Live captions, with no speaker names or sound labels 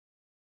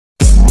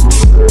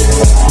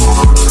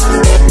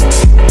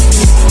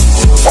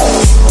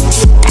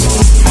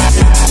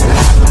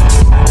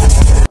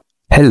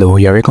Hello,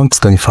 you're welcome to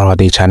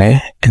 24-hour-day channel.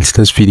 In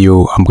this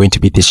video, I'm going to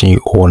be teaching you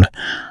on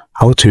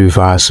how to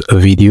reverse a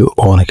video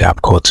on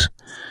CapCut.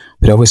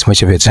 Without wasting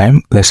much of your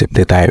time, let's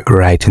simply dive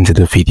right into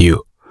the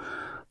video.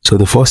 So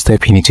the first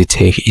step you need to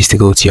take is to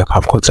go to your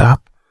CapCut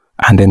app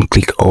and then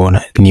click on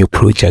New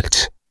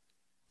Project.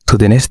 So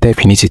the next step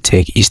you need to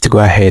take is to go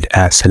ahead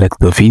and select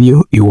the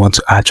video you want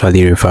to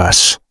actually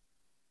reverse.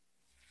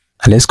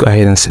 And let's go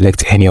ahead and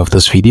select any of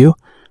those videos,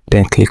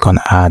 then click on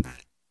Add.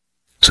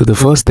 So the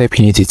first step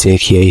you need to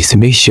take here is to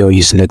make sure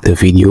you select the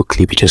video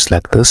clip just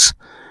like this.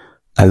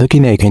 And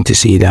looking there, you're going to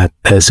see that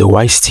there's a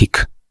white stick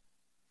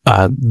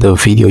at the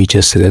video you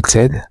just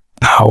selected.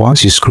 Now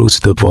once you scroll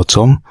to the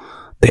bottom,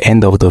 the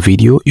end of the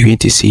video, you're going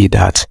to see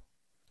that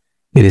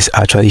it is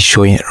actually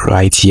showing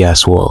right here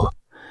as well.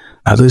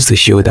 Now this is to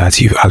show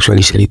that you've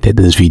actually selected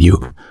this video.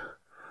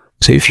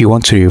 So if you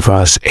want to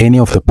reverse any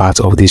of the parts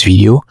of this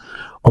video,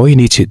 all you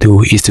need to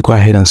do is to go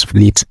ahead and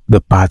split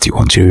the part you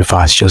want to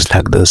reverse just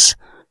like this.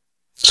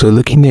 So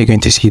looking there, you're going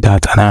to see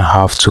that I now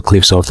have two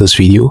clips of this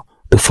video,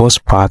 the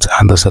first part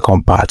and the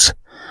second part.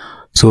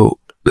 So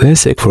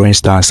let's say, for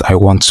instance, I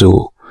want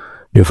to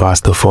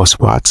reverse the first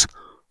part.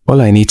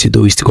 All I need to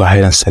do is to go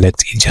ahead and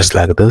select it just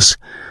like this.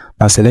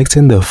 Now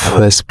selecting the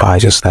first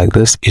part just like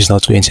this is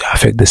not going to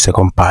affect the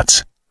second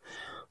part.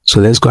 So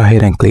let's go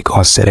ahead and click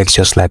on select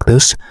just like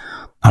this.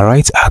 Now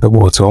right at the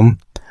bottom,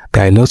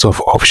 there are lots of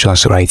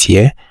options right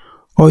here.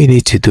 All you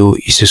need to do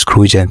is to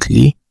scroll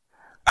gently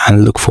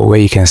and look for where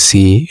you can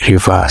see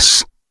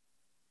reverse.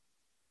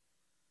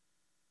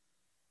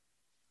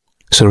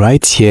 So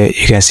right here,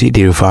 you can see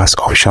the reverse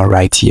option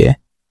right here,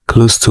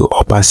 close to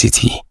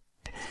opacity.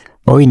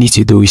 All you need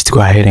to do is to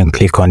go ahead and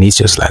click on it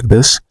just like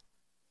this,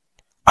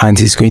 and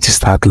it's going to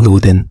start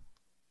loading.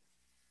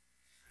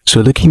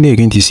 So looking there, you're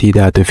going to see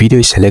that the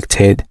video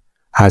selected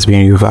has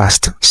been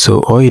reversed.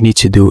 So all you need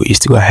to do is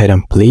to go ahead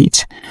and play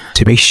it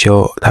to make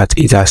sure that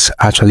it has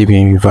actually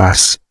been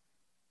reversed.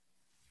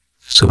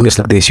 So just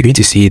like this, you're going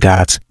to see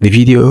that the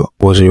video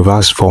was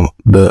reversed from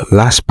the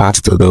last part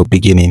to the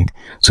beginning.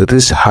 So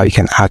this is how you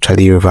can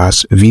actually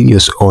reverse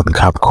videos on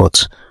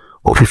CapCut.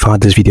 Hope you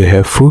found this video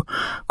helpful.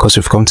 Because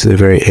we've come to the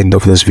very end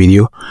of this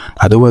video,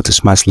 I don't want to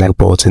smash the like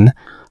button,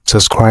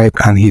 subscribe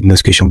and hit the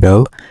notification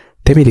bell.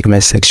 Tell me in the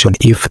comment section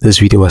if this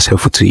video was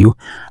helpful to you,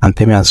 and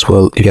tell me as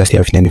well if you're still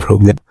having any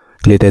problem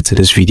related to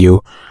this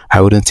video. I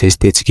wouldn't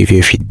hesitate to give you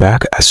a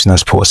feedback as soon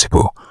as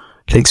possible.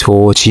 Thanks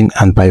for watching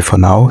and bye for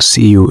now.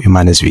 See you in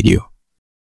my next video.